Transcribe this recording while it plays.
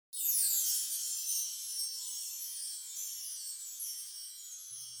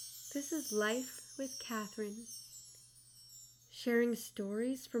This is Life with Catherine, sharing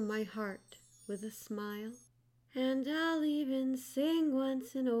stories from my heart with a smile, and I'll even sing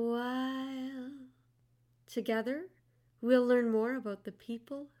once in a while. Together, we'll learn more about the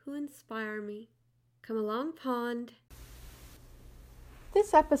people who inspire me. Come along, pond.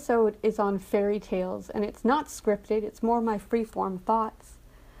 This episode is on fairy tales, and it's not scripted, it's more my freeform thoughts.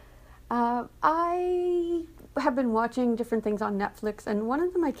 I have been watching different things on Netflix, and one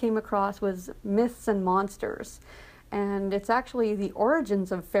of them I came across was Myths and Monsters. And it's actually the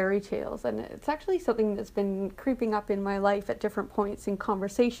origins of fairy tales, and it's actually something that's been creeping up in my life at different points in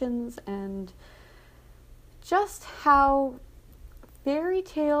conversations, and just how fairy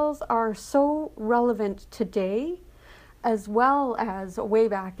tales are so relevant today as well as way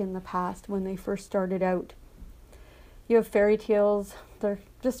back in the past when they first started out. You have fairy tales, they're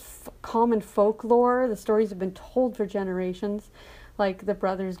just common folklore. The stories have been told for generations, like the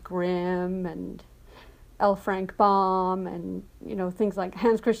Brothers Grimm and L. Frank Baum and, things like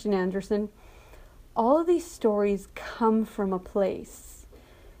Hans Christian Andersen. All of these stories come from a place.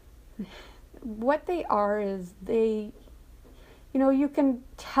 What they are is you can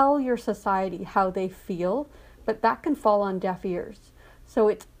tell your society how they feel, but that can fall on deaf ears. So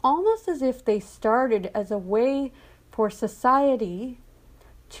it's almost as if they started as a way for society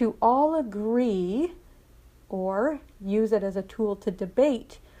to all agree or use it as a tool to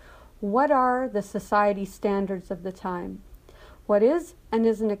debate what are the society standards of the time. What is and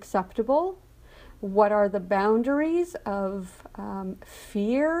isn't acceptable? What are the boundaries of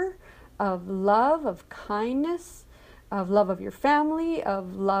fear, of love, of kindness, of love of your family,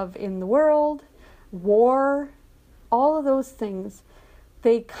 of love in the world, war, all of those things.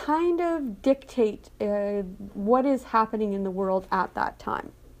 They kind of dictate what is happening in the world at that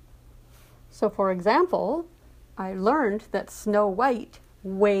time. So, for example, I learned that Snow White,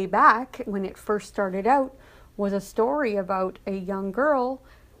 way back when it first started out, was a story about a young girl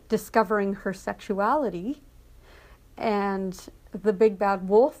discovering her sexuality, and the big bad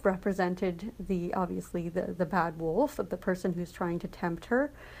wolf represented the bad wolf, the person who's trying to tempt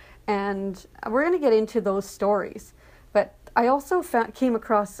her. And we're going to get into those stories. But I also came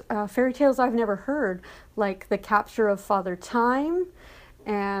across fairy tales I've never heard, like The Capture of Father Time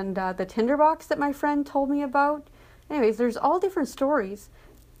and the Tinderbox that my friend told me about. Anyways, there's all different stories.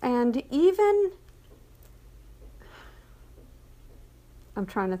 And even, I'm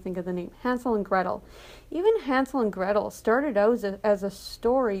trying to think of the name, Hansel and Gretel. Even Hansel and Gretel started out as a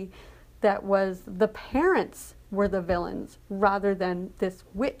story that was the parents were the villains rather than this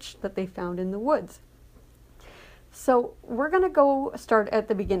witch that they found in the woods. So we're going to go start at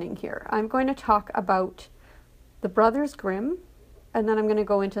the beginning here. I'm going to talk about the Brothers Grimm, and then I'm going to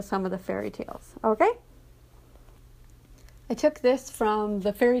go into some of the fairy tales. Okay? I took this from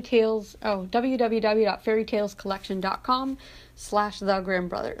the fairy tales, www.fairytalescollection.com/The Grimm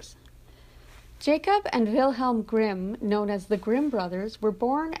Brothers. Jacob and Wilhelm Grimm, known as the Grimm brothers, were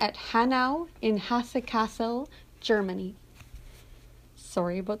born at Hanau in Hesse-Kassel, Germany.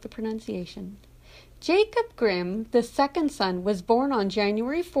 Sorry about the pronunciation. Jacob Grimm, the second son, was born on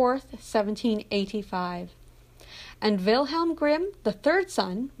January 4th, 1785. And Wilhelm Grimm, the third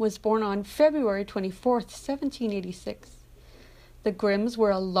son, was born on February 24th, 1786. The Grimms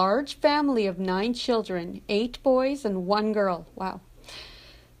were a large family of 9 children, 8 boys and 1 girl. Wow.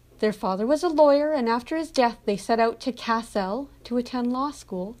 Their father was a lawyer, and after his death they set out to Kassel to attend law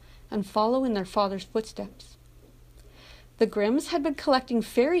school and follow in their father's footsteps. The Grimms had been collecting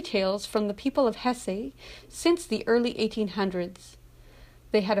fairy tales from the people of Hesse since the early 1800s.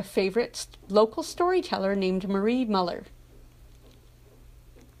 They had a favorite local storyteller named Marie Muller.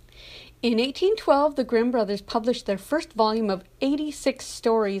 In 1812, the Grimm brothers published their first volume of 86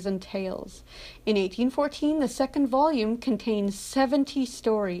 stories and tales. In 1814, the second volume contained 70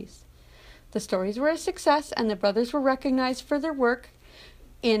 stories. The stories were a success, and the brothers were recognized for their work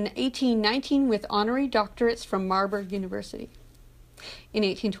in 1819 with honorary doctorates from Marburg University. In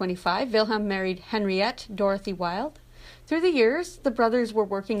 1825, Wilhelm married Henriette Dorothy Wilde. Through the years, the brothers were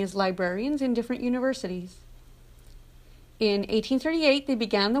working as librarians in different universities. In 1838, they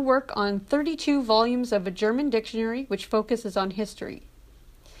began the work on 32 volumes of a German dictionary which focuses on history.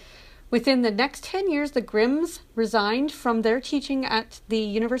 Within the next 10 years, the Grimms resigned from their teaching at the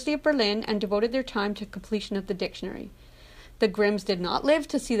University of Berlin and devoted their time to completion of the dictionary. The Grimms did not live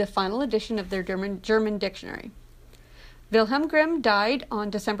to see the final edition of their German dictionary. Wilhelm Grimm died on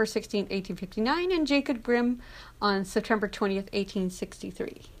December 16, 1859, and Jacob Grimm on September 20,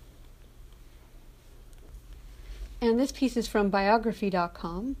 1863. And this piece is from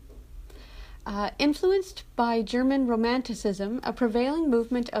biography.com. Influenced by German Romanticism, a prevailing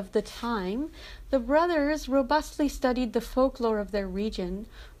movement of the time, the brothers robustly studied the folklore of their region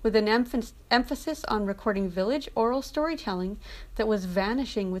with an emphasis on recording village oral storytelling that was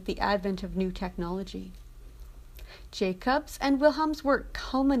vanishing with the advent of new technology. Jacobs and Wilhelm's work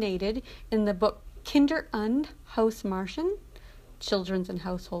culminated in the book Kinder- und Hausmärchen, Children's and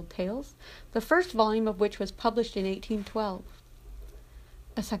Household Tales, the first volume of which was published in 1812.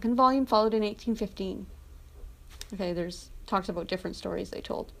 A second volume followed in 1815. Okay, there's talks about different stories they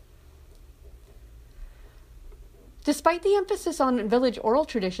told. Despite the emphasis on village oral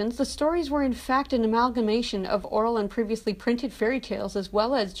traditions, the stories were in fact an amalgamation of oral and previously printed fairy tales, as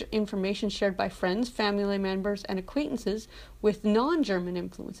well as information shared by friends, family members, and acquaintances with non-German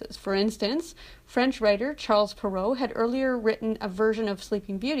influences. For instance, French writer Charles Perrault had earlier written a version of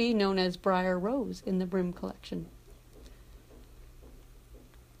Sleeping Beauty known as Briar Rose in the Grimm collection.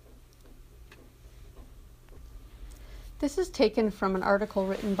 This is taken from an article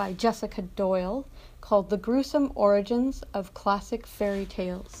written by Jessica Doyle called The Gruesome Origins of Classic Fairy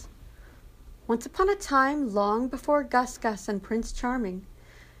Tales. Once upon a time, long before Gus Gus and Prince Charming,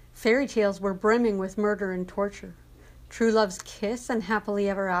 fairy tales were brimming with murder and torture. True Love's Kiss and Happily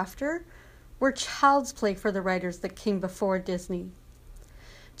Ever After were child's play for the writers that came before Disney.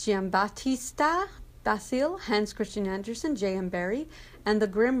 Giambattista Basile, Hans Christian Andersen, J.M. Barrie, and the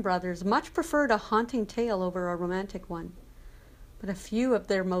Grimm brothers much preferred a haunting tale over a romantic one. But a few of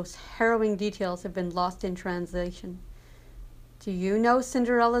their most harrowing details have been lost in translation. Do you know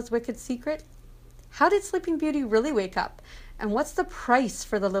Cinderella's wicked secret? How did Sleeping Beauty really wake up? And what's the price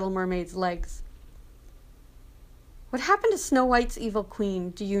for the Little Mermaid's legs? What happened to Snow White's evil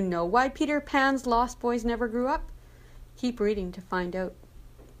queen? Do you know why Peter Pan's lost boys never grew up? Keep reading to find out.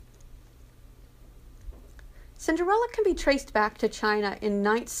 Cinderella can be traced back to China in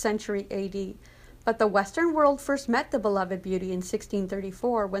 9th century AD, but the Western world first met the beloved beauty in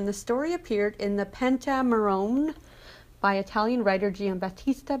 1634 when the story appeared in the Pentamerone by Italian writer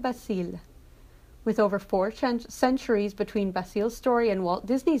Giambattista Basile. With over 4 centuries between Basile's story and Walt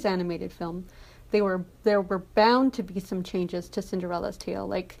Disney's animated film, there were bound to be some changes to Cinderella's tale,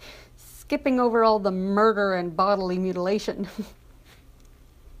 like skipping over all the murder and bodily mutilation.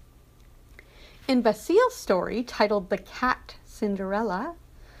 In Basile's story, titled The Cat Cinderella,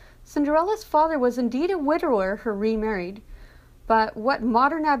 Cinderella's father was indeed a widower who remarried, but what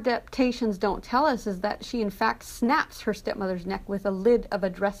modern adaptations don't tell us is that she in fact snaps her stepmother's neck with a lid of a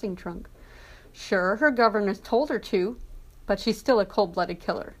dressing trunk. Sure, her governess told her to, but she's still a cold-blooded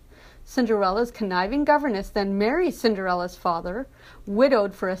killer. Cinderella's conniving governess then marries Cinderella's father,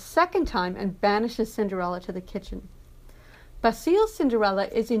 widowed for a second time, and banishes Cinderella to the kitchen. Basile's Cinderella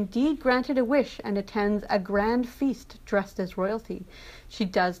is indeed granted a wish and attends a grand feast dressed as royalty. She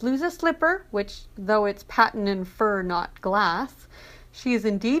does lose a slipper, which, though it's patent and fur, not glass, she is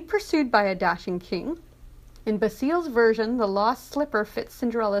indeed pursued by a dashing king. In Basile's version, the lost slipper fits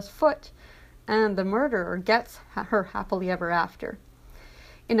Cinderella's foot, and the murderer gets her happily ever after.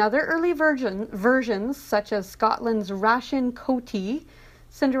 In other early versions, such as Scotland's Rashin Coty,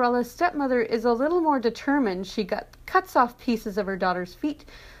 Cinderella's stepmother is a little more determined. She cuts off pieces of her daughter's feet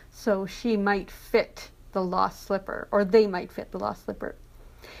so she might fit the lost slipper, or they might fit the lost slipper.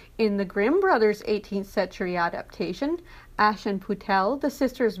 In the Grimm brothers' 18th century adaptation, Aschenputtel, the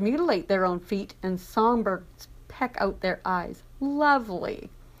sisters mutilate their own feet and songbirds peck out their eyes. Lovely.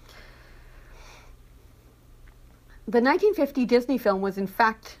 The 1950 Disney film was in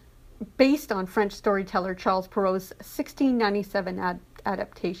fact based on French storyteller Charles Perrault's 1697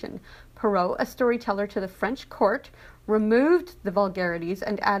 adaptation. Perrault, a storyteller to the French court, removed the vulgarities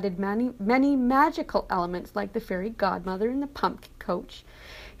and added many magical elements like the fairy godmother and the pumpkin coach.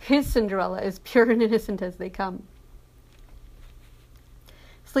 His Cinderella is pure and innocent as they come.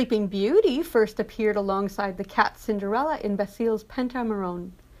 Sleeping Beauty first appeared alongside the cat Cinderella in Basile's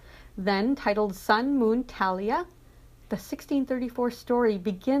Pentamerone. Then titled Sun, Moon, Talia, the 1634 story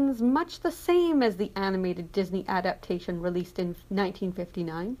begins much the same as the animated Disney adaptation released in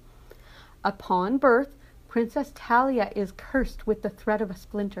 1959. Upon birth, Princess Talia is cursed with the threat of a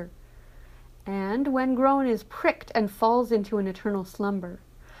splinter, and when grown is pricked and falls into an eternal slumber.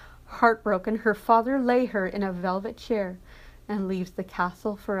 Heartbroken, her father lay her in a velvet chair and leaves the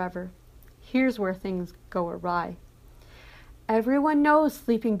castle forever. Here's where things go awry. Everyone knows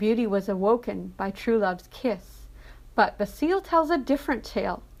Sleeping Beauty was awoken by True Love's kiss, but Basile tells a different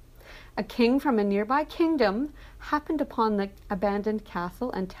tale. A king from a nearby kingdom happened upon the abandoned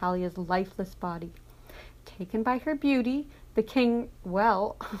castle and Talia's lifeless body. Taken by her beauty, the king,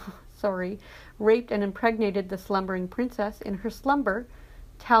 raped and impregnated the slumbering princess. In her slumber,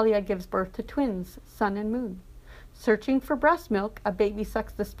 Talia gives birth to twins, Sun and Moon. Searching for breast milk, a baby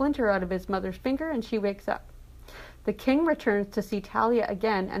sucks the splinter out of his mother's finger and she wakes up. The king returns to see Talia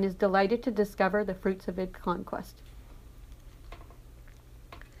again and is delighted to discover the fruits of his conquest.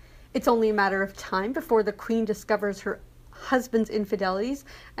 It's only a matter of time before the queen discovers her husband's infidelities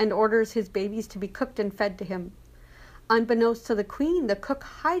and orders his babies to be cooked and fed to him. Unbeknownst to the queen, the cook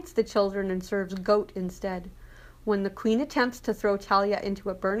hides the children and serves goat instead. When the queen attempts to throw Talia into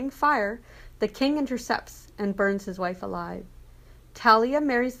a burning fire, the king intercepts and burns his wife alive. Talia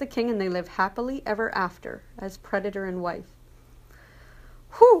marries the king and they live happily ever after as predator and wife.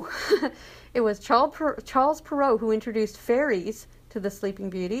 Whew! It was Charles Perrault who introduced fairies to the Sleeping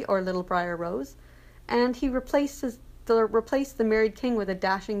Beauty, or Little Briar Rose, and he replaced the married king with a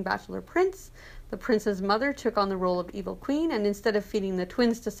dashing bachelor prince. The prince's mother took on the role of evil queen, and instead of feeding the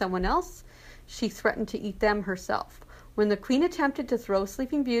twins to someone else, she threatened to eat them herself. When the queen attempted to throw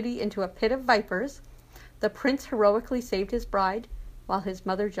Sleeping Beauty into a pit of vipers, the prince heroically saved his bride, while his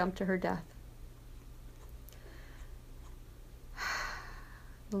mother jumped to her death.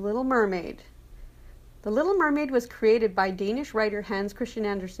 The Little Mermaid. The Little Mermaid was created by Danish writer Hans Christian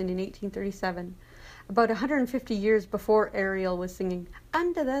Andersen in 1837, about 150 years before Ariel was singing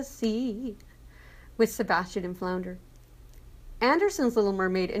Under the Sea with Sebastian and Flounder. Andersen's Little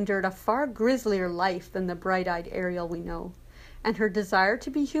Mermaid endured a far grislier life than the bright-eyed Ariel we know, and her desire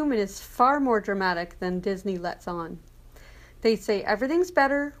to be human is far more dramatic than Disney lets on. They say everything's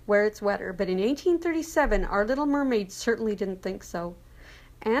better where it's wetter, but in 1837 our Little Mermaid certainly didn't think so.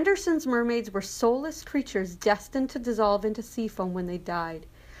 Andersen's mermaids were soulless creatures destined to dissolve into sea foam when they died,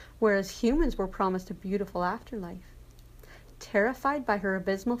 whereas humans were promised a beautiful afterlife. Terrified by her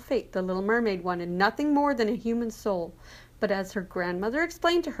abysmal fate, the Little Mermaid wanted nothing more than a human soul, but as her grandmother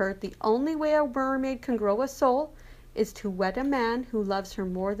explained to her, the only way a mermaid can grow a soul is to wed a man who loves her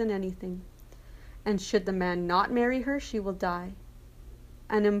more than anything. And should the man not marry her, she will die.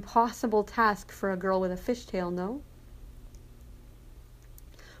 An impossible task for a girl with a fishtail, no?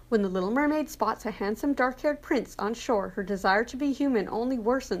 When the Little Mermaid spots a handsome dark-haired prince on shore, her desire to be human only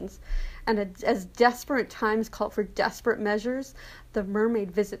worsens, and as desperate times call for desperate measures, the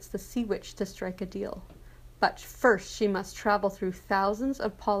mermaid visits the sea witch to strike a deal. But first she must travel through thousands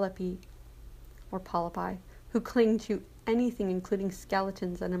of polypi, who cling to anything including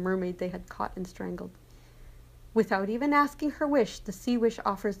skeletons and a mermaid they had caught and strangled. Without even asking her wish, the sea witch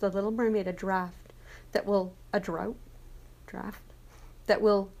offers the Little Mermaid a draft that will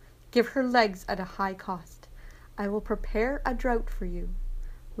give her legs at a high cost. I will prepare a draught for you,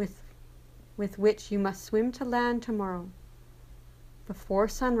 with which you must swim to land tomorrow, before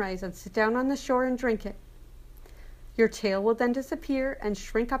sunrise, and sit down on the shore and drink it. Your tail will then disappear and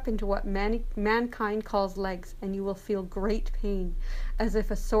shrink up into what mankind calls legs, and you will feel great pain, as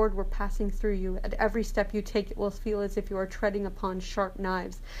if a sword were passing through you. At every step you take, it will feel as if you are treading upon sharp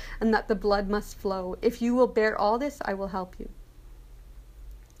knives, and that the blood must flow. If you will bear all this, I will help you.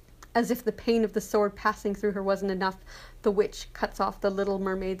 As if the pain of the sword passing through her wasn't enough, the witch cuts off the Little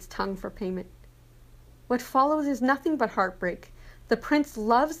Mermaid's tongue for payment. What follows is nothing but heartbreak. The prince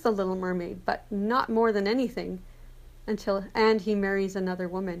loves the Little Mermaid, but not more than anything, and he marries another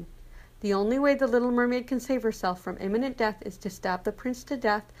woman. The only way the Little Mermaid can save herself from imminent death is to stab the prince to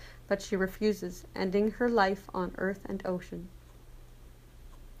death, but she refuses, ending her life on earth and ocean.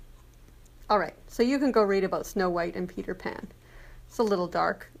 Alright, so you can go read about Snow White and Peter Pan. It's a little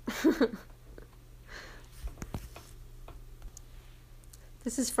dark.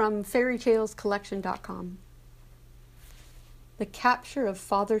 This is from fairytalescollection.com. The Capture of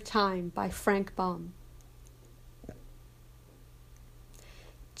Father Time by Frank Baum.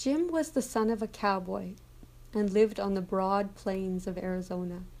 Jim was the son of a cowboy and lived on the broad plains of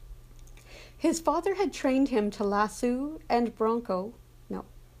Arizona. His father had trained him to lasso a bronco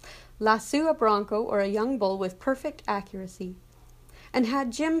or a young bull with perfect accuracy. And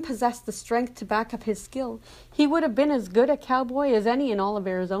had Jim possessed the strength to back up his skill, he would have been as good a cowboy as any in all of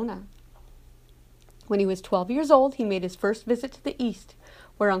Arizona. When he was 12 years old, he made his first visit to the east,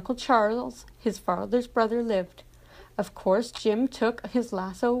 where Uncle Charles, his father's brother, lived. Of course, Jim took his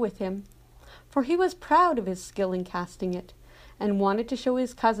lasso with him, for he was proud of his skill in casting it, and wanted to show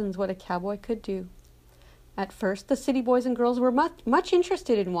his cousins what a cowboy could do. At first, the city boys and girls were much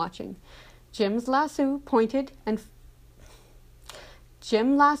interested in watching. Jim lasso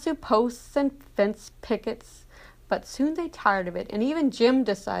posts and fence pickets, but soon they tired of it, and even Jim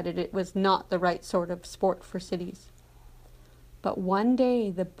decided it was not the right sort of sport for cities. But one day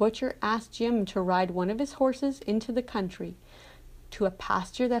the butcher asked Jim to ride one of his horses into the country to a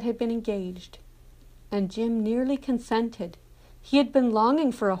pasture that had been engaged, and Jim nearly consented. He had been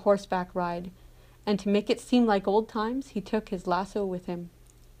longing for a horseback ride, and to make it seem like old times, he took his lasso with him.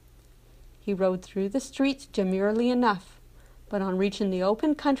 He rode through the streets demurely enough, but on reaching the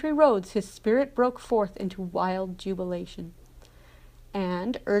open country roads, his spirit broke forth into wild jubilation.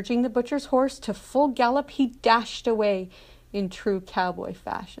 And, urging the butcher's horse to full gallop, he dashed away in true cowboy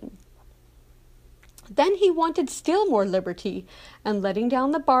fashion. Then he wanted still more liberty, and letting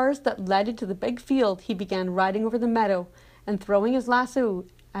down the bars that led into the big field, he began riding over the meadow and throwing his lasso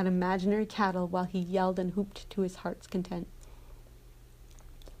at imaginary cattle while he yelled and whooped to his heart's content.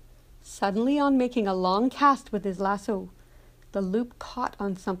 Suddenly, on making a long cast with his lasso, the loop caught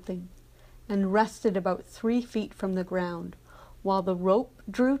on something and rested about 3 feet from the ground, while the rope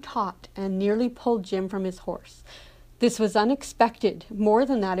drew taut and nearly pulled Jim from his horse. This was unexpected. More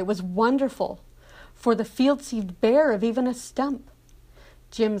than that, it was wonderful, for the field seemed bare of even a stump.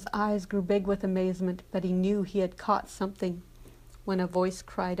 Jim's eyes grew big with amazement, but he knew he had caught something when a voice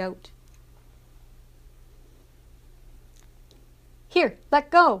cried out, "Here,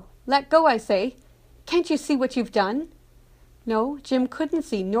 let go! Let go, I say! Can't you see what you've done?" No, Jim couldn't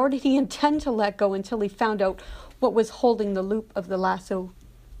see, nor did he intend to let go until he found out what was holding the loop of the lasso.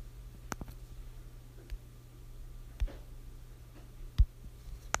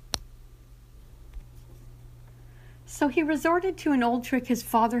 So he resorted to an old trick his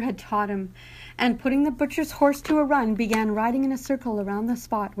father had taught him, and putting the butcher's horse to a run, began riding in a circle around the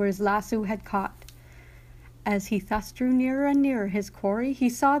spot where his lasso had caught. As he thus drew nearer and nearer his quarry, he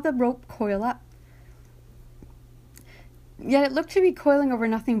saw the rope coil up. Yet it looked to be coiling over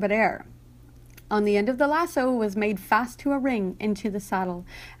nothing but air. On the end of the lasso was made fast to a ring into the saddle,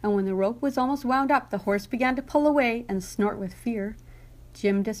 and when the rope was almost wound up, the horse began to pull away and snort with fear.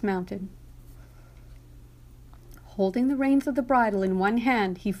 Jim dismounted. Holding the reins of the bridle in one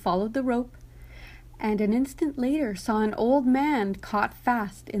hand, he followed the rope, and an instant later saw an old man caught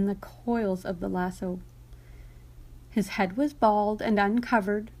fast in the coils of the lasso. His head was bald and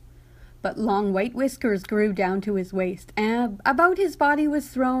uncovered, but long white whiskers grew down to his waist, and about his body was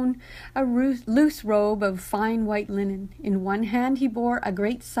thrown a loose robe of fine white linen. In one hand he bore a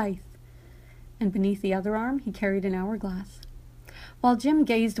great scythe, and beneath the other arm he carried an hourglass. While Jim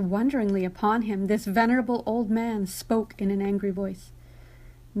gazed wonderingly upon him, this venerable old man spoke in an angry voice.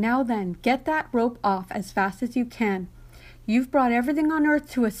 "Now then, get that rope off as fast as you can. You've brought everything on earth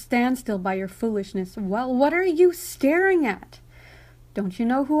to a standstill by your foolishness. Well, what are you staring at? Don't you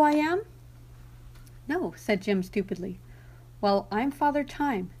know who I am?" "No," said Jim stupidly. "Well, I'm Father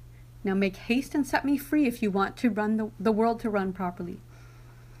Time. Now make haste and set me free if you want to run the world to run properly."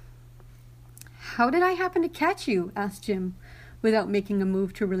 "How did I happen to catch you?" asked Jim, without making a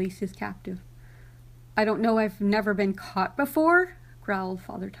move to release his captive. "I don't know, I've never been caught before," growled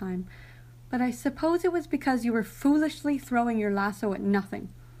Father Time, "but I suppose it was because you were foolishly throwing your lasso at nothing."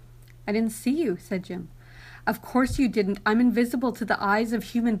 "I didn't see you," said Jim. "Of course you didn't. I'm invisible to the eyes of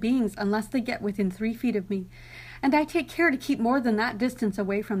human beings unless they get within 3 feet of me, and I take care to keep more than that distance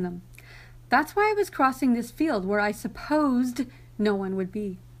away from them. That's why I was crossing this field where I supposed no one would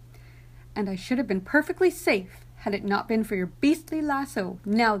be. And I should have been perfectly safe had it not been for your beastly lasso.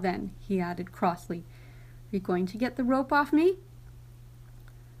 Now then," he added crossly, "are you going to get the rope off me?"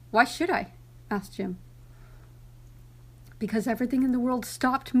 "Why should I?" asked Jim. "Because everything in the world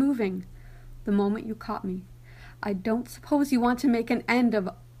stopped moving the moment you caught me. I don't suppose you want to make an end of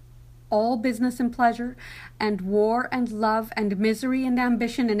all business and pleasure, and war and love and misery and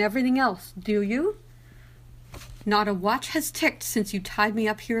ambition and everything else, do you? Not a watch has ticked since you tied me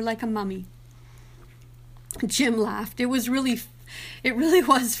up here like a mummy." Jim laughed. It really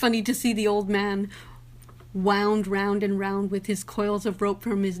was funny to see the old man wound round and round with his coils of rope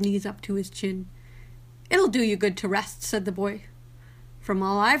from his knees up to his chin. "It'll do you good to rest," said the boy. "From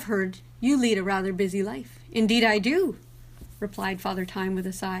all I've heard, you lead a rather busy life." "Indeed I do," replied Father Time with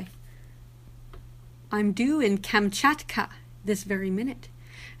a sigh. "I'm due in Kamchatka this very minute,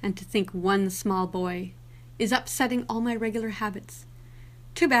 and to think one small boy is upsetting all my regular habits."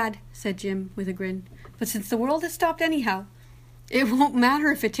 "Too bad," said Jim with a grin. "But since the world has stopped anyhow, it won't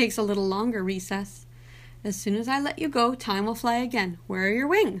matter if it takes a little longer recess. As soon as I let you go, time will fly again. Where are your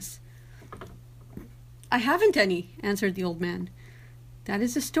wings?" "I haven't any," answered the old man. "That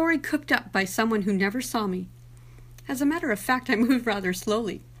is a story cooked up by someone who never saw me. As a matter of fact, I move rather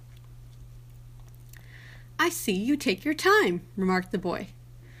slowly." "I see you take your time," remarked the boy.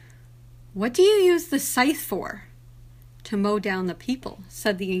 "What do you use the scythe for?" "To mow down the people,"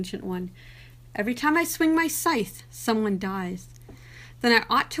 said the ancient one. "Every time I swing my scythe, someone dies." "Then I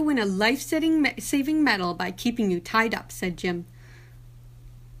ought to win a life-saving medal by keeping you tied up," said Jim.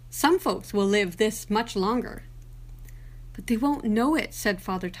 Some folks will live this much longer." "But they won't know it," said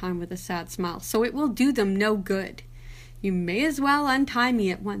Father Time with a sad smile, "so it will do them no good. You may as well untie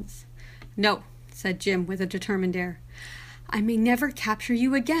me at once." "No," said Jim with a determined air. "I may never capture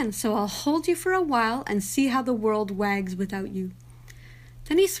you again, so I'll hold you for a while and see how the world wags without you."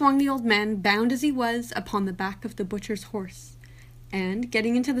 Then he swung the old man, bound as he was, upon the back of the butcher's horse, and,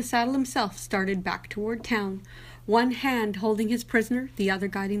 getting into the saddle himself, started back toward town, one hand holding his prisoner, the other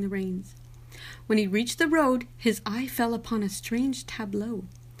guiding the reins. When he reached the road, his eye fell upon a strange tableau.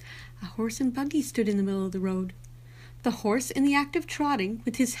 A horse and buggy stood in the middle of the road, the horse in the act of trotting,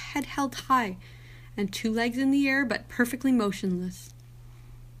 with his head held high, and 2 legs in the air but perfectly motionless.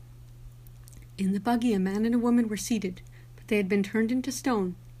 In the buggy a man and a woman were seated, but they had been turned into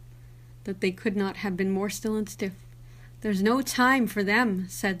stone, that they could not have been more still and stiff. "There's no time for them,"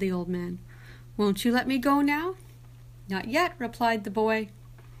 said the old man. "Won't you let me go now?" "Not yet," replied the boy.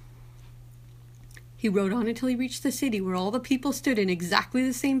 He rode on until he reached the city, where all the people stood in exactly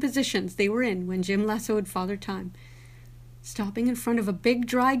the same positions they were in when Jim lassoed Father Time. Stopping in front of a big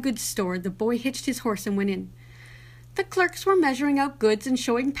dry goods store, the boy hitched his horse and went in. The clerks were measuring out goods and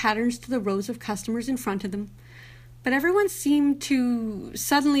showing patterns to the rows of customers in front of them, but everyone seemed to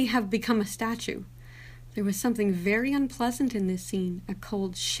suddenly have become a statue. There was something very unpleasant in this scene. A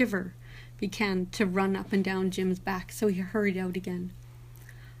cold shiver began to run up and down Jim's back, so he hurried out again.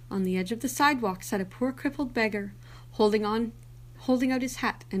 On the edge of the sidewalk sat a poor crippled beggar, holding out his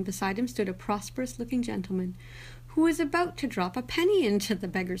hat, and beside him stood a prosperous-looking gentleman who was about to drop a penny into the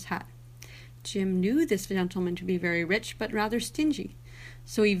beggar's hat. Jim knew this gentleman to be very rich, but rather stingy,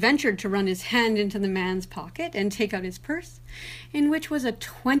 so he ventured to run his hand into the man's pocket and take out his purse, in which was a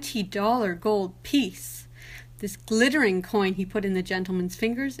 $20 gold piece. This glittering coin he put in the gentleman's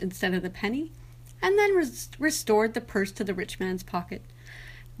fingers instead of the penny, and then restored the purse to the rich man's pocket.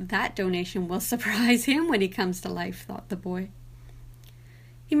 "That donation will surprise him when he comes to life," thought the boy.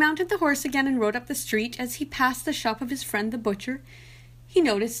 He mounted the horse again and rode up the street. As he passed the shop of his friend the butcher, he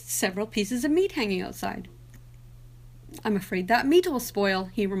noticed several pieces of meat hanging outside. "I'm afraid that meat will spoil,"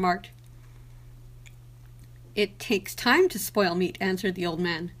 he remarked. "It takes time to spoil meat," answered the old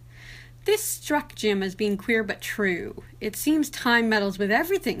man. This struck Jim as being queer but true. "It seems time meddles with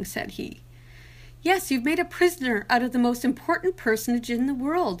everything," said he. "Yes, you've made a prisoner out of the most important personage in the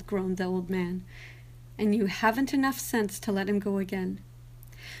world," groaned the old man, "and you haven't enough sense to let him go again."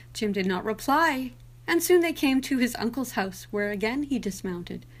 Jim did not reply, and soon they came to his uncle's house, where again he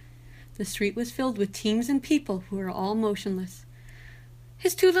dismounted. The street was filled with teams and people who were all motionless.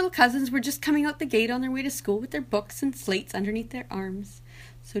 His 2 little cousins were just coming out the gate on their way to school with their books and slates underneath their arms,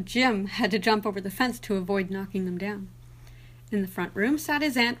 so Jim had to jump over the fence to avoid knocking them down. In the front room sat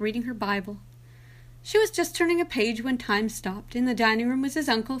his aunt reading her Bible. She was just turning a page when Time stopped. In the dining room was his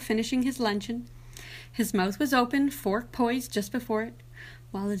uncle finishing his luncheon. His mouth was open, fork poised just before it,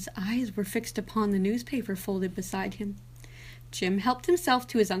 while his eyes were fixed upon the newspaper folded beside him. Jim helped himself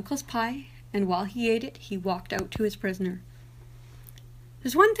to his uncle's pie, and while he ate it, he walked out to his prisoner.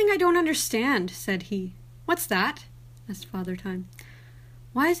 "There's one thing I don't understand," said he. "What's that?" asked Father Time.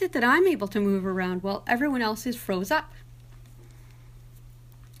 "Why is it that I'm able to move around while everyone else is froze up?"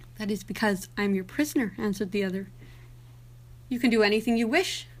 "That is because I'm your prisoner," answered the other. "You can do anything you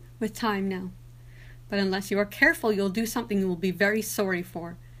wish with Time now, but unless you are careful, you'll do something you will be very sorry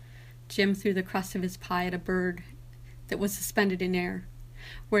for." Jim threw the crust of his pie at a bird that was suspended in air,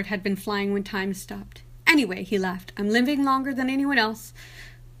 where it had been flying when Time stopped. "Anyway," he laughed, "I'm living longer than anyone else.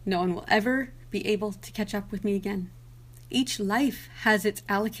 No one will ever be able to catch up with me again." "Each life has its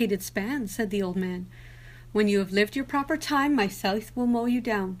allocated span," said the old man. "When you have lived your proper time, my scythe will mow you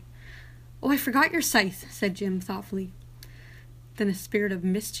down." "Oh, I forgot your scythe," said Jim thoughtfully. Then a spirit of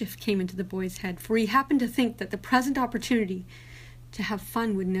mischief came into the boy's head, for he happened to think that the present opportunity to have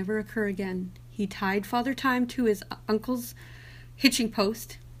fun would never occur again. He tied Father Time to his uncle's hitching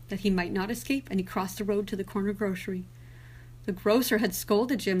post, that he might not escape, and he crossed the road to the corner grocery. The grocer had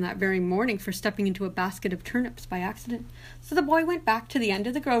scolded Jim that very morning for stepping into a basket of turnips by accident, so the boy went back to the end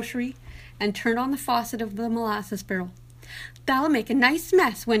of the grocery and turned on the faucet of the molasses barrel. "That'll make a nice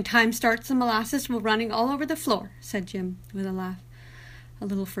mess when Time starts. The molasses will running all over the floor," said Jim with a laugh. A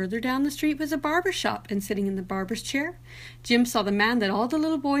little further down the street was a barber shop, and sitting in the barber's chair, Jim saw the man that all the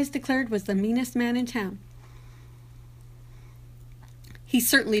little boys declared was the meanest man in town. He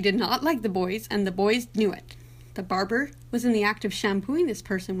certainly did not like the boys, and the boys knew it. The barber was in the act of shampooing this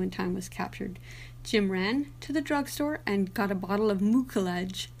person when Time was captured. Jim ran to the drugstore and got a bottle of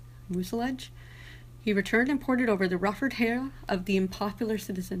mucilage. He returned and poured it over the ruffled hair of the unpopular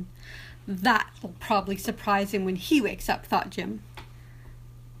citizen. "That will probably surprise him when he wakes up," thought Jim.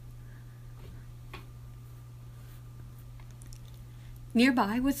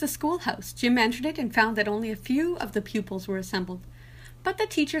 Nearby was the schoolhouse. Jim entered it and found that only a few of the pupils were assembled. But the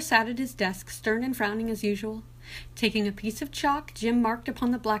teacher sat at his desk, stern and frowning as usual. Taking a piece of chalk, Jim marked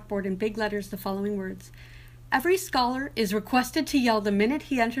upon the blackboard in big letters the following words: "Every scholar is requested to yell the minute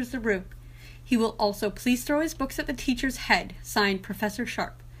he enters the room. He will also please throw his books at the teacher's head. Signed, Professor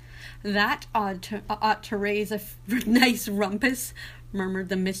Sharp." "That ought to raise a nice rumpus," murmured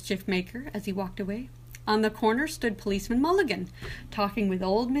the mischief maker as he walked away. On the corner stood Policeman Mulligan, talking with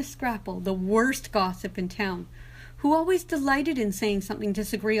old Miss Scrapple, the worst gossip in town, who always delighted in saying something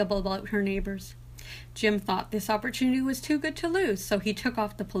disagreeable about her neighbors. Jim thought this opportunity was too good to lose, so he took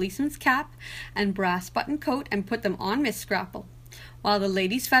off the policeman's cap and brass-buttoned coat and put them on Miss Scrapple, while the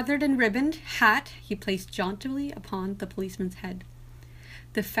lady's feathered and ribboned hat he placed jauntily upon the policeman's head.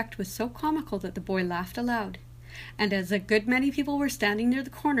 The effect was so comical that the boy laughed aloud, and as a good many people were standing near the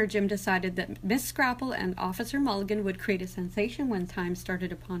corner, Jim decided that Miss Scrapple and Officer Mulligan would create a sensation when Time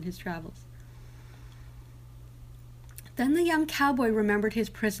started upon his travels. Then the young cowboy remembered his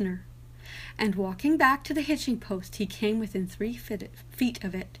prisoner, and walking back to the hitching post, he came within 3 feet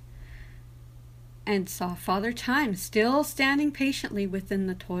of it, and saw Father Time still standing patiently within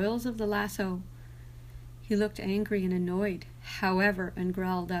the toils of the lasso. He looked angry and annoyed, however, and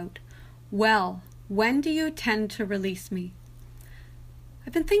growled out, "Well, when do you intend to release me?"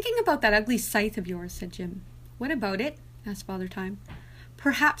 "I've been thinking about that ugly scythe of yours," said Jim. "What about it?" asked Father Time.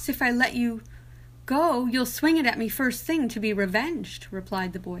 "Perhaps if I let you go, you'll swing it at me first thing to be revenged,"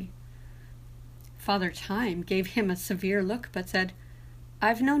 replied the boy. Father Time gave him a severe look, but said,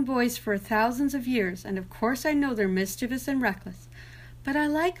 "I've known boys for thousands of years, and of course I know they're mischievous and reckless. But I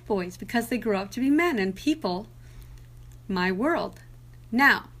like boys because they grow up to be men and people my world.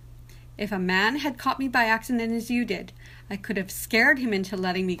 Now, if a man had caught me by accident as you did, I could have scared him into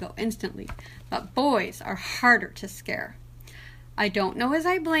letting me go instantly. But boys are harder to scare. I don't know as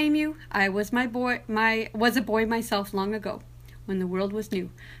I blame you. I was a boy myself long ago, when the world was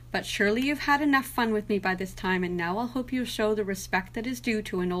new. But surely you've had enough fun with me by this time, and now I'll hope you'll show the respect that is due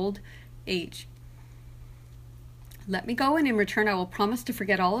to an old age. Let me go, and in return I will promise to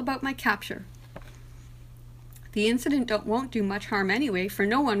forget all about my capture. The incident won't do much harm anyway, for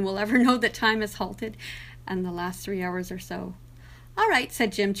no one will ever know that time has halted, and the last 3 hours or so." "All right,"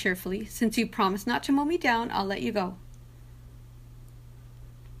 said Jim cheerfully. "Since you promised not to mow me down, I'll let you go."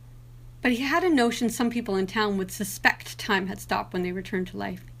 But he had a notion some people in town would suspect time had stopped when they returned to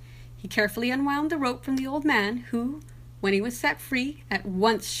life. He carefully unwound the rope from the old man, who, when he was set free, at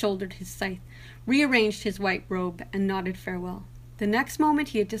once shouldered his scythe, rearranged his white robe, and nodded farewell. The next moment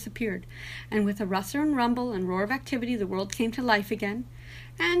he had disappeared, and with a rustle and rumble and roar of activity the world came to life again,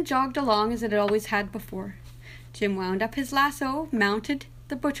 and jogged along as it always had before. Jim wound up his lasso, mounted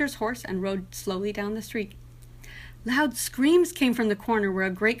the butcher's horse, and rode slowly down the street. Loud screams came from the corner, where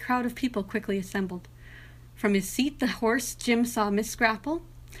a great crowd of people quickly assembled. From his seat the horse Jim saw Miss Scrapple,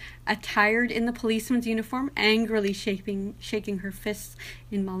 attired in the policeman's uniform, angrily shaking her fists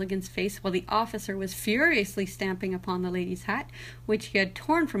in Mulligan's face, while the officer was furiously stamping upon the lady's hat, which he had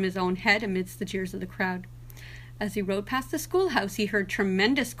torn from his own head amidst the jeers of the crowd. As he rode past the schoolhouse, he heard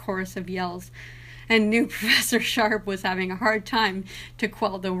tremendous chorus of yells, and knew Professor Sharp was having a hard time to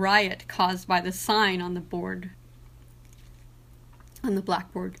quell the riot caused by the sign on the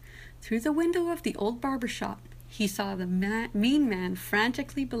blackboard. Through the window of the old barber shop, he saw the mean man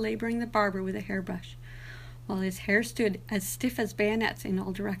frantically belaboring the barber with a hairbrush, while his hair stood as stiff as bayonets in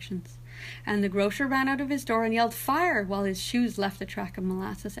all directions. And the grocer ran out of his door and yelled "Fire!" while his shoes left a track of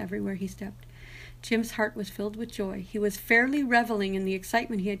molasses everywhere he stepped. Jim's heart was filled with joy. He was fairly reveling in the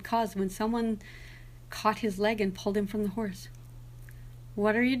excitement he had caused when someone caught his leg and pulled him from the horse.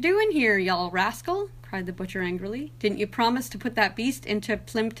 "What are you doing here, you old rascal?" cried the butcher angrily. "Didn't you promise to put that beast into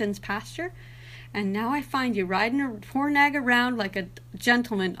Plimpton's pasture? And now I find you riding a poor nag around like a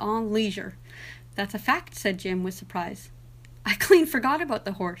gentleman on leisure." "That's a fact," said Jim with surprise. "I clean forgot about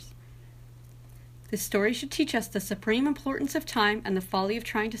the horse." This story should teach us the supreme importance of time and the folly of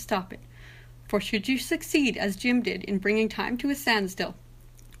trying to stop it. For should you succeed, as Jim did, in bringing time to a standstill,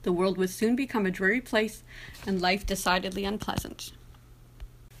 the world would soon become a dreary place and life decidedly unpleasant.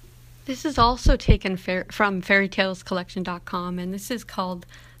 This is also taken from fairytalescollection.com, and this is called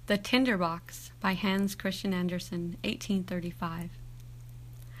The Tinderbox by Hans Christian Andersen, 1835.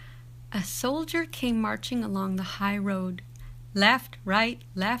 A soldier came marching along the high road, left, right,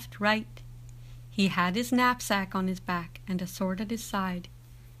 left, right. He had his knapsack on his back and a sword at his side.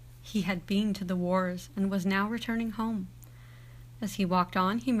 He had been to the wars and was now returning home. As he walked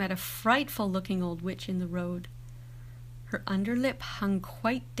on, he met a frightful-looking old witch in the road. Her under lip hung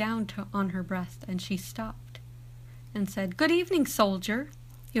quite down on her breast, and she stopped. and said, "Good evening, soldier.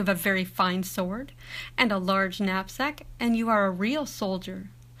 You have a very fine sword and a large knapsack, and you are a real soldier.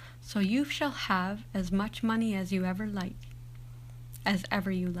 So you shall have as much money as you ever like, as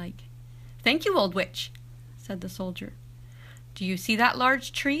ever you like." "Thank you, old witch," said the soldier. "Do you see that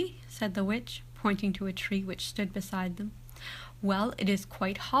large tree?" said the witch, pointing to a tree which stood beside them. "Well, it is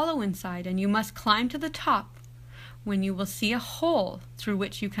quite hollow inside, and you must climb to the top, when you will see a hole through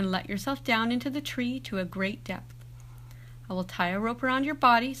which you can let yourself down into the tree to a great depth. I will tie a rope around your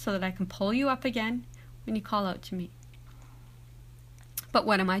body so that I can pull you up again when you call out to me." "But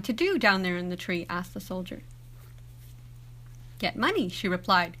what am I to do down there in the tree?" asked the soldier. "Get money," she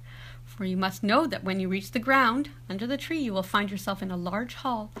replied, "for you must know that when you reach the ground under the tree you will find yourself in a large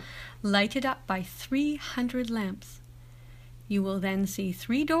hall lighted up by 300 lamps. You will then see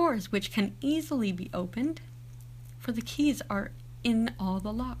 3 doors which can easily be opened, for the keys are in all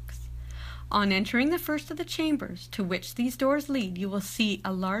the locks. On entering the first of the chambers to which these doors lead, you will see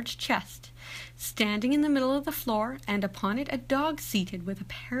a large chest standing in the middle of the floor, and upon it a dog seated with a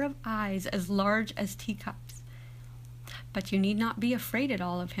pair of eyes as large as teacups. But you need not be afraid at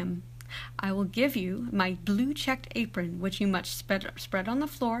all of him. I will give you my blue-checked apron, which you must spread on the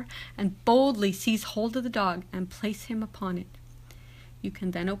floor, and boldly seize hold of the dog and place him upon it. You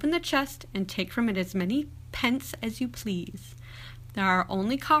can then open the chest and take from it as many pence as you please. There are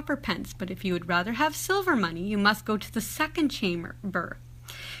only copper pence, but if you would rather have silver money, you must go to the second chamber.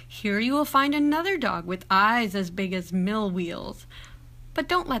 Here you will find another dog with eyes as big as mill wheels. But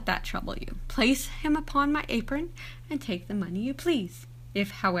don't let that trouble you. Place him upon my apron and take the money you please.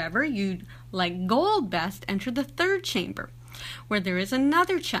 If, however, you'd like gold best, enter the third chamber, where there is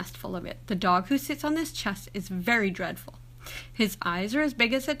another chest full of it. The dog who sits on this chest is very dreadful. His eyes are as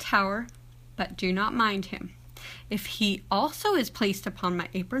big as a tower, but do not mind him. If he also is placed upon my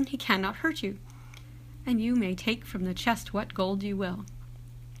apron, he cannot hurt you, and you may take from the chest what gold you will."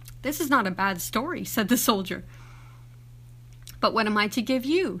 "This is not a bad story," said the soldier. "But what am I to give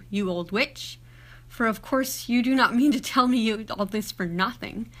you, you old witch? For of course you do not mean to tell me all this for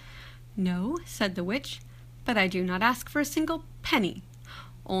nothing." "No," said the witch, "but I do not ask for a single penny.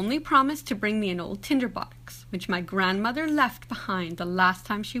 Only promise to bring me an old tinderbox, which my grandmother left behind the last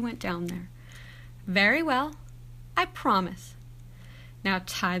time she went down there." "Very well, I promise. Now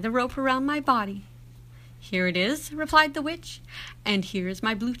tie the rope around my body." "Here it is," replied the witch, "and here is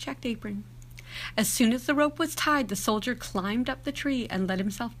my blue-checked apron." As soon as the rope was tied, the soldier climbed up the tree and let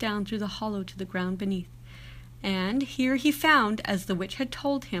himself down through the hollow to the ground beneath. And here he found, as the witch had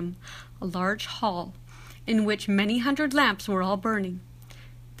told him, a large hall, in which many hundred lamps were all burning.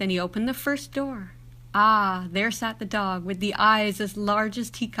 Then he opened the first door. Ah, there sat the dog, with the eyes as large as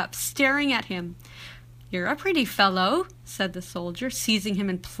teacups, staring at him. "You're a pretty fellow," said the soldier, seizing him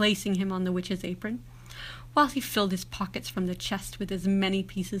and placing him on the witch's apron, while he filled his pockets from the chest with as many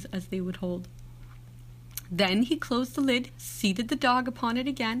pieces as they would hold. Then he closed the lid, seated the dog upon it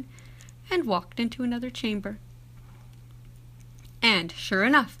again, and walked into another chamber. And, sure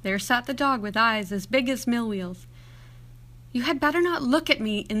enough, there sat the dog with eyes as big as mill wheels. "You had better not look at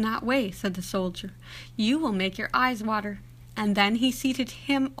me in that way," said the soldier. "You will make your eyes water." And then he seated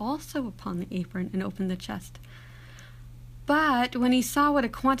him also upon the apron and opened the chest. But when he saw what a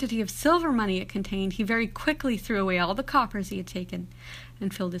quantity of silver money it contained, he very quickly threw away all the coppers he had taken,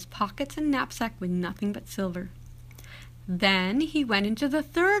 and filled his pockets and knapsack with nothing but silver. Then he went into the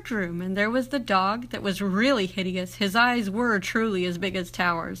third room, and there was the dog that was really hideous. His eyes were truly as big as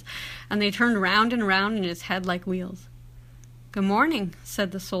towers, and they turned round and round in his head like wheels. "Good morning,"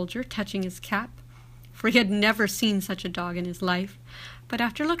 said the soldier, touching his cap, for he had never seen such a dog in his life. But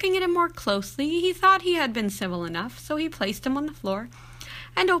after looking at him more closely, he thought he had been civil enough, so he placed him on the floor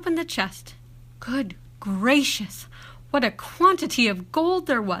and opened the chest. Good gracious! What a quantity of gold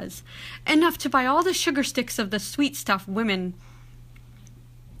there was! Enough to buy all the sugar sticks of the sweet stuff women,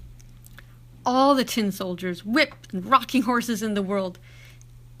 all the tin soldiers, whip and rocking horses in the world,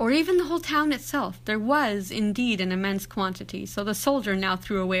 or even the whole town itself. There was indeed an immense quantity, so the soldier now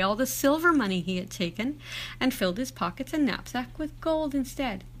threw away all the silver money he had taken, and filled his pockets and knapsack with gold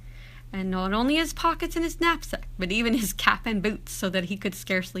instead. And not only his pockets and his knapsack, but even his cap and boots, so that he could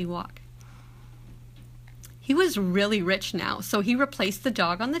scarcely walk. He was really rich now, so he replaced the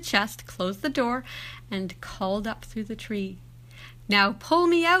dog on the chest, closed the door, and called up through the tree, "Now pull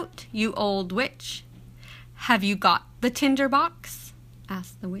me out, you old witch." "Have you got the tinder box?"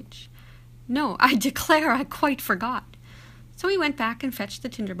 asked the witch. "No, I declare I quite forgot." So he went back and fetched the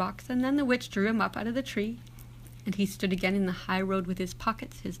tinder box, and then the witch drew him up out of the tree, and he stood again in the high road with his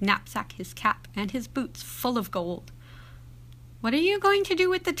pockets, his knapsack, his cap, and his boots full of gold. "What are you going to do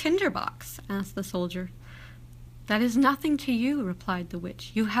with the tinder box?" asked the soldier. "That is nothing to you," replied the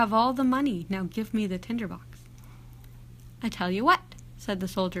witch. "You have all the money. Now give me the tinderbox." "I tell you what," said the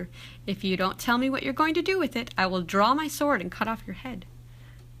soldier, "if you don't tell me what you're going to do with it, I will draw my sword and cut off your head."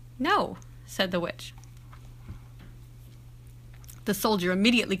 "No," said the witch. The soldier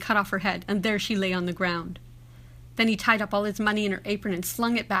immediately cut off her head, and there she lay on the ground. Then he tied up all his money in her apron and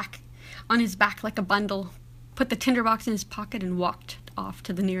slung it back on his back like a bundle, put the tinderbox in his pocket, and walked off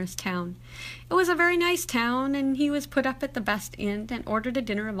to the nearest town. It was a very nice town, and he was put up at the best inn and ordered a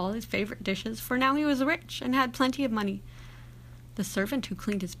dinner of all his favorite dishes, for now he was rich and had plenty of money. The servant who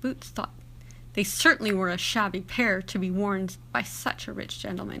cleaned his boots thought they certainly were a shabby pair to be worn by such a rich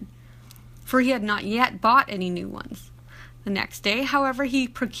gentleman, for he had not yet bought any new ones. The next day, however, he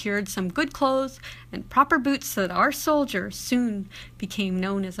procured some good clothes and proper boots, so that our soldier soon became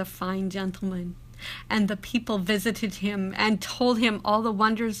known as a fine gentleman, and the people visited him and told him all the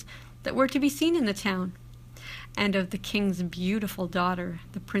wonders that were to be seen in the town, and of the king's beautiful daughter,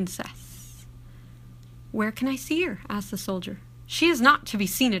 the princess. "Where can I see her?" asked the soldier. "She is not to be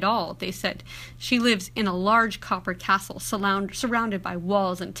seen at all," they said. "She lives in a large copper castle surrounded by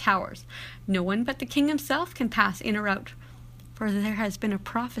walls and towers. No one but the king himself can pass in or out, for there has been a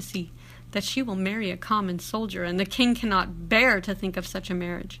prophecy that she will marry a common soldier, and the king cannot bear to think of such a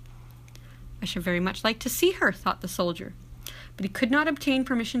marriage." "I should very much like to see her," thought the soldier, but he could not obtain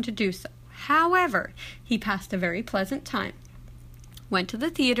permission to do so. However, he passed a very pleasant time, went to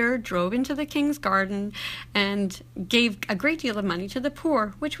the theater, drove into the king's garden, and gave a great deal of money to the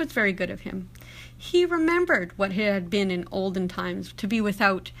poor, which was very good of him. He remembered what it had been in olden times to be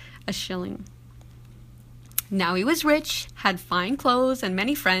without a shilling. Now he was rich, had fine clothes, and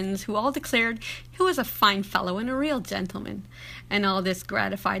many friends, who all declared he was a fine fellow and a real gentleman, and all this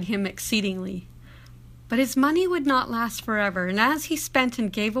gratified him exceedingly. But his money would not last forever, and as he spent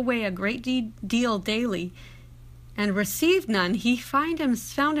and gave away a great deal daily, and received none, he found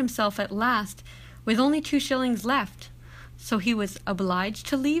himself at last with only 2 shillings left. So he was obliged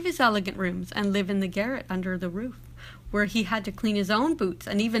to leave his elegant rooms and live in the garret under the roof, where he had to clean his own boots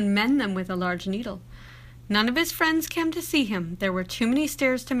and even mend them with a large needle. None of his friends came to see him. There were too many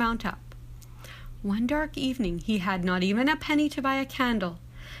stairs to mount up. One dark evening he had not even a penny to buy a candle.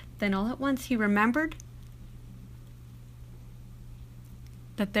 Then all at once he remembered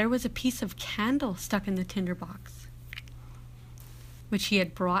that there was a piece of candle stuck in the tinderbox, which he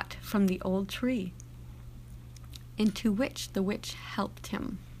had brought from the old tree, into which the witch helped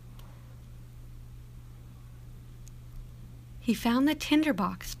him. He found the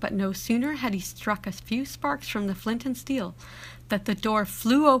tinderbox, but no sooner had he struck a few sparks from the flint and steel that the door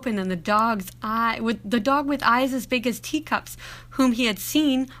flew open, and the dog with eyes as big as teacups, whom he had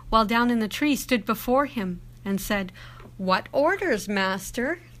seen while down in the tree, stood before him and said, "What orders,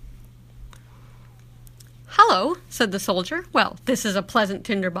 master?" "Hello," said the soldier. "Well, this is a pleasant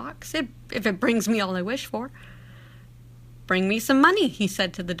tinderbox, if it brings me all I wish for." "Bring me some money," he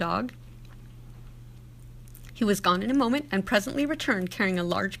said to the dog. He was gone in a moment, and presently returned carrying a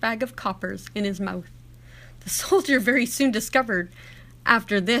large bag of coppers in his mouth. The soldier very soon discovered,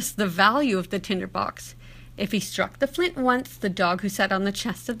 after this, the value of the tinderbox. If he struck the flint once, the dog who sat on the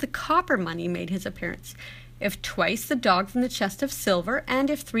chest of the copper money made his appearance. If twice, the dog from the chest of silver, and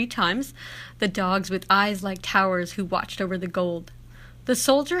if 3 times, the dogs with eyes like towers who watched over the gold. The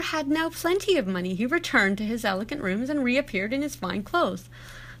soldier had now plenty of money. He returned to his elegant rooms and reappeared in his fine clothes,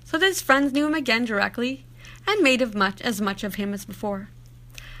 so that his friends knew him again directly, and made as much of him as before.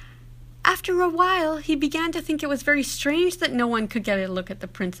 After a while, he began to think it was very strange that no one could get a look at the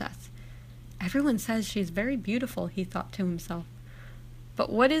princess. "Everyone says she's very beautiful," he thought to himself.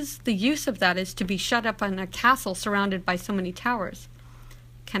 "But what is the use of that is to be shut up in a castle surrounded by so many towers?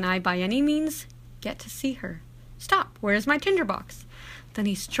 Can I by any means get to see her? Stop, where is my tinderbox?" Then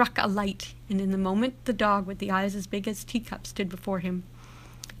he struck a light, and in the moment the dog with the eyes as big as teacups stood before him.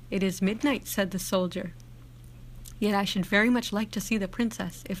 "It is midnight," said the soldier. "Yet I should very much like to see the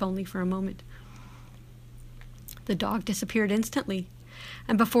princess, if only for a moment." The dog disappeared instantly,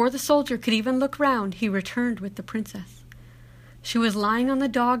 and before the soldier could even look round, he returned with the princess. She was lying on the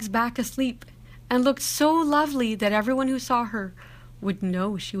dog's back asleep, and looked so lovely that everyone who saw her would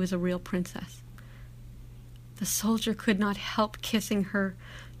know she was a real princess. The soldier could not help kissing her,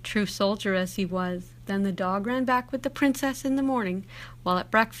 true soldier as he was. Then the dog ran back with the princess in the morning, while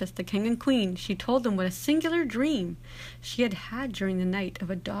at breakfast the king and queen, she told them what a singular dream she had had during the night of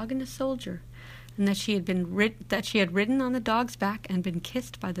a dog and a soldier, and that she had ridden on the dog's back and been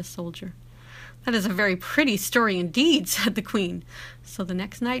kissed by the soldier. "That is a very pretty story indeed," said the queen. So the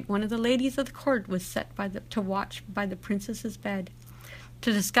next night one of the ladies of the court was set to watch by the princess's bed,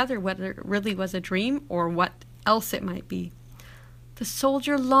 to discover whether it really was a dream or what else it might be. The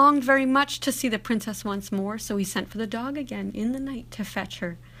soldier longed very much to see the princess once more, so he sent for the dog again in the night to fetch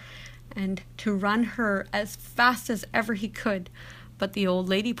her, and to run her as fast as ever he could. But the old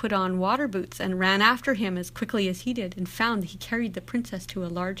lady put on water boots and ran after him as quickly as he did, and found that he carried the princess to a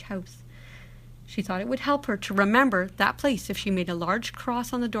large house. She thought it would help her to remember that place if she made a large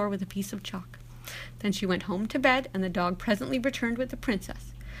cross on the door with a piece of chalk. Then she went home to bed, and the dog presently returned with the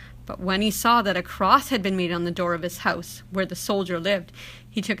princess. But when he saw that a cross had been made on the door of his house, where the soldier lived,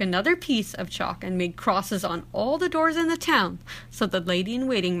 he took another piece of chalk and made crosses on all the doors in the town, so the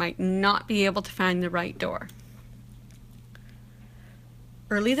lady-in-waiting might not be able to find the right door.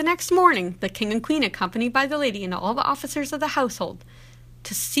 Early the next morning, the king and queen, accompanied by the lady and all the officers of the household,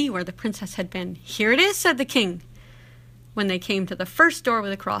 to see where the princess had been. "Here it is," said the king, when they came to the first door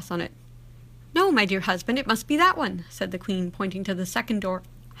with a cross on it. "No, my dear husband, it must be that one," said the queen, pointing to the second door,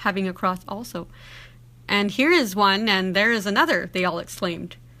 having a cross also. "And here is one, and there is another," they all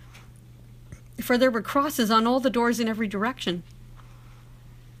exclaimed, for there were crosses on all the doors in every direction.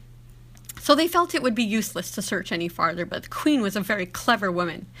 So they felt it would be useless to search any farther, but the queen was a very clever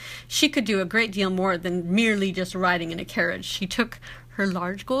woman. She could do a great deal more than merely just riding in a carriage. She took her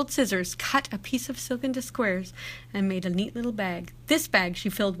large gold scissors, cut a piece of silk into squares, and made a neat little bag. This bag she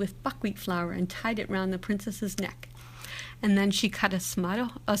filled with buckwheat flour and tied it round the princess's neck. And then she cut a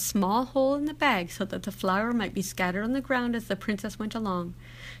small hole in the bag so that the flour might be scattered on the ground as the princess went along.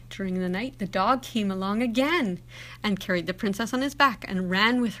 During the night, the dog came along again and carried the princess on his back and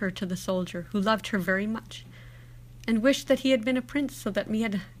ran with her to the soldier, who loved her very much and wished that he had been a prince so that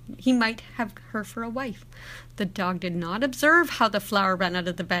he might have her for a wife. The dog did not observe how the flour ran out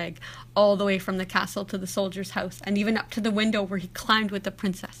of the bag, all the way from the castle to the soldier's house, and even up to the window where he climbed with the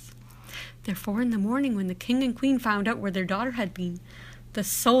princess. Therefore, in the morning, when the king and queen found out where their daughter had been, the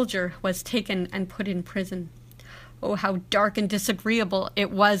soldier was taken and put in prison. Oh, how dark and disagreeable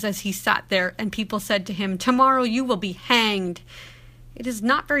it was as he sat there, and people said to him, "Tomorrow you will be hanged." It is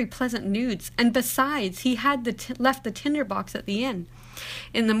not very pleasant news, and besides, he had left the tinder box at the inn.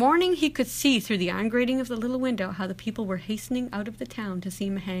 In the morning he could see through the iron grating of the little window how the people were hastening out of the town to see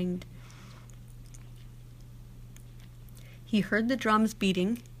him hanged. He heard the drums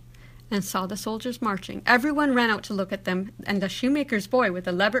beating and saw the soldiers marching. Everyone ran out to look at them, and the shoemaker's boy with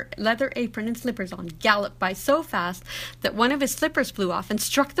a leather apron and slippers on galloped by so fast that one of his slippers flew off and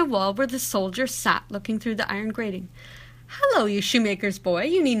struck the wall where the soldier sat looking through the iron grating. "Hello, you shoemaker's boy,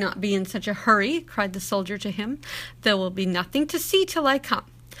 you need not be in such a hurry," cried the soldier to him. "There will be nothing to see till I come.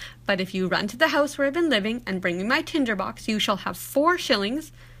 But if you run to the house where I've been living and bring me my tinder box, you shall have 4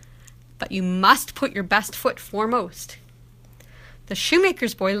 shillings, but you must put your best foot foremost." The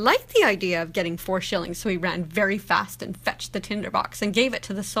shoemaker's boy liked the idea of getting 4 shillings, so he ran very fast and fetched the tinder box and gave it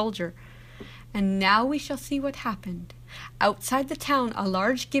to the soldier. And now we shall see what happened. Outside the town a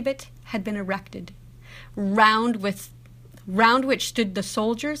large gibbet had been erected, round which stood the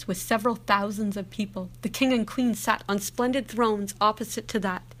soldiers with several thousands of people. The king and queen sat on splendid thrones opposite to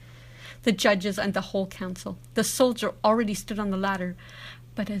that, the judges and the whole council. The soldier already stood on the ladder,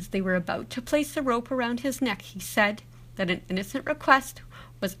 but as they were about to place the rope around his neck, he said that an innocent request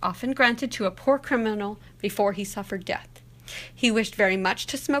was often granted to a poor criminal before he suffered death. He wished very much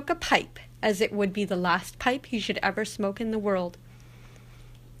to smoke a pipe, as it would be the last pipe he should ever smoke in the world.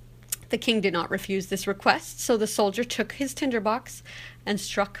 The king did not refuse this request, so the soldier took his tinderbox and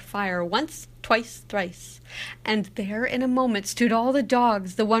struck fire once, twice, thrice. And there in a moment stood all the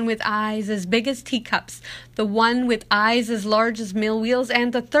dogs, the one with eyes as big as teacups, the one with eyes as large as mill wheels,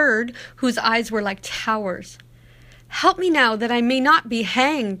 and the third, whose eyes were like towers. "Help me now, that I may not be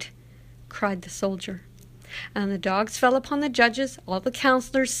hanged," cried the soldier. And the dogs fell upon the judges. All the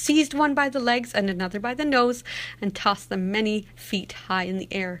counselors seized one by the legs and another by the nose and tossed them many feet high in the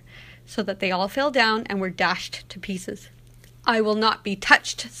air, so that they all fell down and were dashed to pieces. "I will not be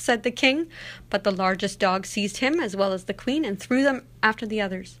touched," said the king, but the largest dog seized him as well as the queen and threw them after the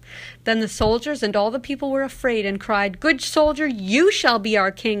others. Then the soldiers and all the people were afraid and cried, "Good soldier, you shall be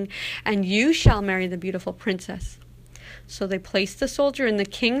our king, and you shall marry the beautiful princess." So they placed the soldier in the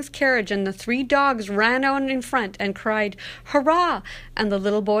king's carriage, and the 3 dogs ran on in front and cried, "Hurrah!" And the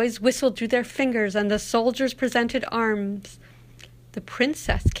little boys whistled through their fingers, and the soldiers presented arms. The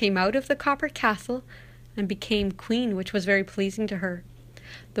princess came out of the copper castle and became queen, which was very pleasing to her.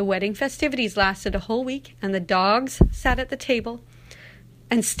 The wedding festivities lasted a whole week, and the dogs sat at the table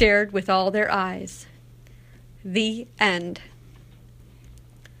and stared with all their eyes. The end.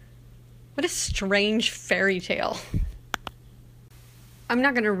 What a strange fairy tale. I'm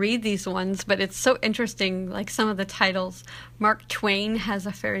not going to read these ones, but it's so interesting, like some of the titles. Mark Twain has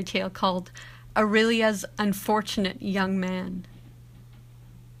a fairy tale called Aurelia's unfortunate young man.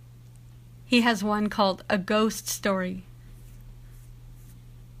 He has one called A Ghost Story.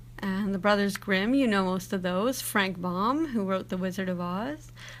 And the Brothers Grimm, you know most of those. Frank Baum, who wrote The Wizard of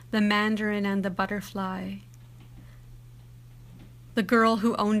Oz. The Mandarin and the Butterfly. The Girl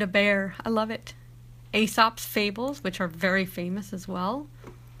Who Owned a Bear. I love it. Aesop's Fables, which are very famous as well.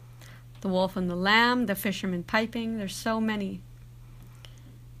 The Wolf and the Lamb, The Fisherman Piping. There's so many.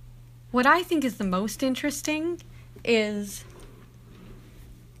 What I think is the most interesting is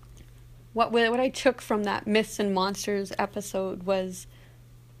what I took from that Myths and Monsters episode was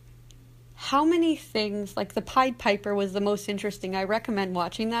how many things, like the Pied Piper was the most interesting. I recommend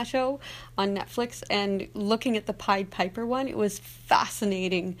watching that show on Netflix and looking at the Pied Piper one. It was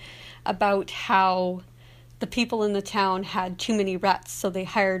fascinating about how the people in the town had too many rats, so they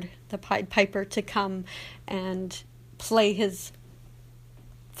hired the Pied Piper to come and play his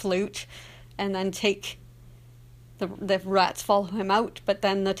flute and then take the rats follow him out, but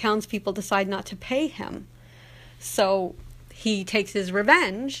then the townspeople decide not to pay him. So he takes his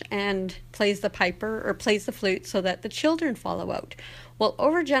revenge and plays the piper or plays the flute so that the children follow out. Well,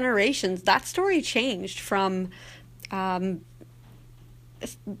 over generations, that story changed from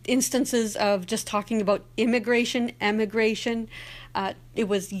instances of just talking about immigration, emigration. It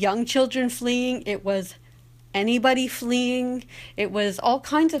was young children fleeing. It was anybody fleeing. It was all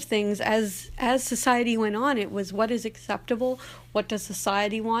kinds of things. As society went on, it was what is acceptable, what does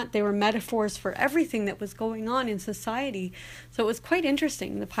society want. They were metaphors for everything that was going on in society. So it was quite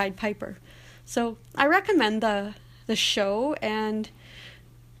interesting, the Pied Piper. So I recommend the show, and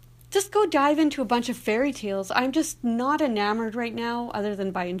just go dive into a bunch of fairy tales. I'm just not enamored right now, other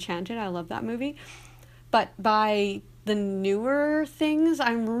than by Enchanted. I love that movie. But by the newer things,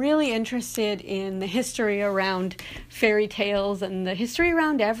 I'm really interested in the history around fairy tales and the history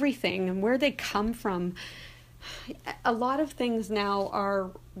around everything and where they come from. A lot of things now are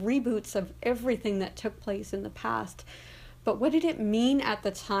reboots of everything that took place in the past. But what did it mean at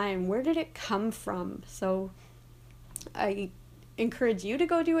the time? Where did it come from? So I encourage you to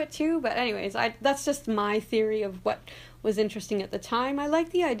go do it too. But anyways, that's just my theory of what was interesting at the time. I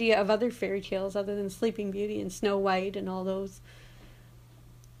like the idea of other fairy tales other than Sleeping Beauty and Snow White and all those.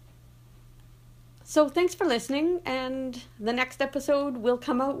 So thanks for listening, and the next episode will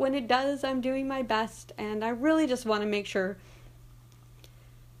come out when it does. I'm doing my best, and I really just want to make sure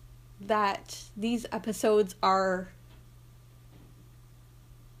that these episodes are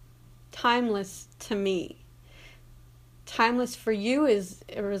timeless to me. Timeless for you is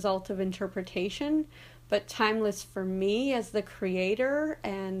a result of interpretation, but timeless for me as the creator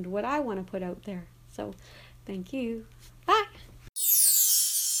and what I want to put out there. So, thank you. Bye.